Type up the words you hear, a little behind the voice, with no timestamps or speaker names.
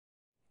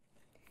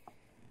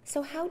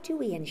So how do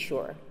we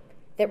ensure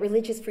that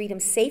religious freedom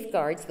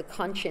safeguards the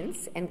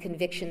conscience and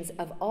convictions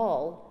of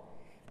all,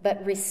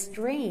 but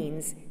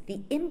restrains the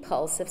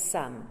impulse of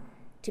some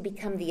to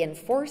become the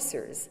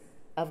enforcers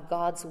of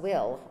God's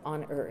will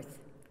on earth?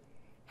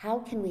 How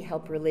can we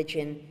help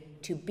religion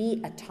to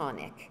be a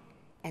tonic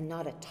and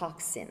not a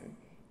toxin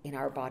in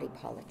our body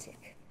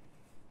politic?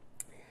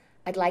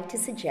 I'd like to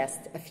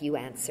suggest a few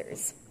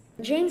answers.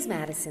 James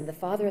Madison, the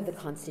father of the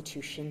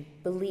Constitution,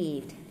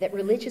 believed that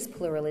religious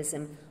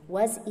pluralism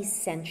was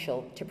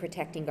essential to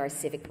protecting our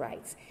civic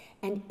rights.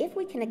 And if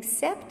we can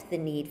accept the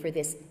need for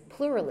this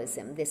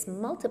pluralism, this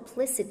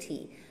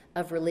multiplicity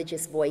of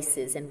religious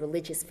voices and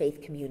religious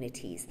faith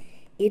communities,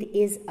 it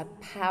is a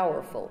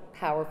powerful,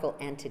 powerful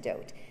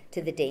antidote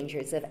to the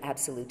dangers of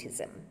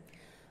absolutism.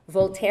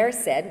 Voltaire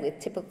said, with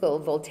typical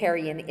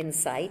Voltairean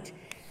insight,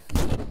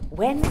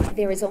 "When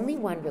there is only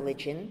one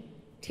religion,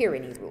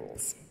 tyranny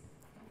rules.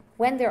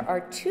 When there are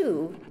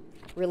two,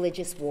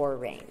 religious war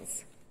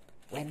reigns.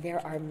 When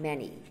there are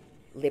many,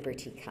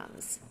 liberty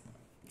comes."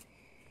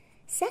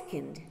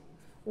 Second,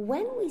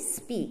 when we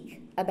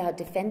speak about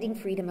defending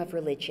freedom of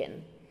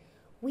religion,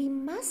 we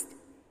must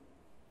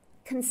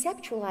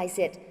conceptualize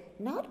it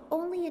not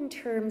only in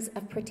terms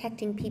of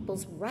protecting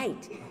people's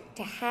right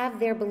to have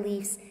their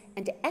beliefs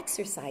and to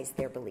exercise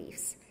their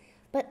beliefs,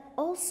 but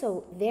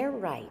also their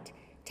right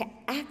to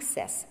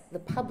access the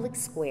public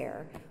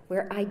square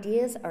where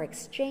ideas are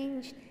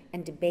exchanged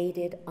and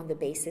debated on the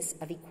basis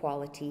of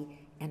equality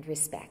and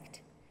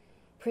respect.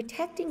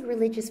 Protecting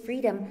religious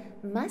freedom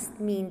must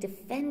mean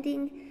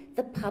defending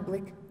the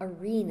public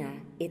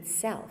arena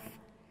itself.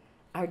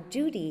 Our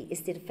duty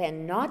is to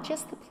defend not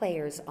just the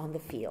players on the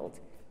field,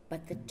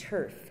 but the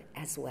turf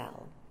as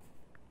well.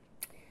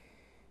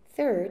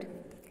 Third,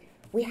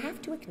 we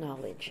have to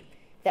acknowledge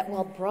that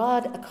while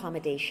broad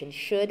accommodation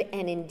should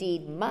and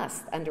indeed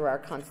must, under our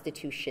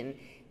Constitution,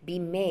 be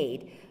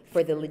made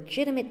for the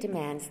legitimate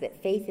demands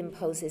that faith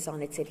imposes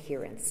on its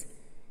adherents,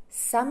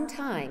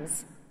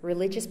 sometimes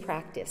religious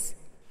practice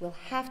will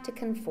have to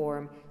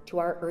conform to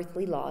our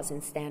earthly laws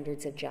and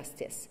standards of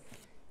justice,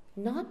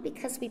 not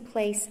because we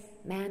place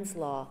man's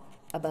law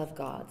above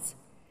God's,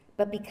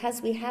 but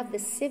because we have the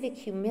civic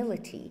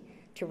humility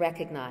to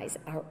recognize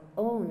our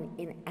own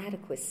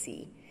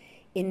inadequacy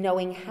in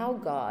knowing how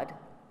God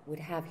would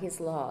have his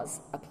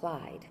laws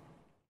applied.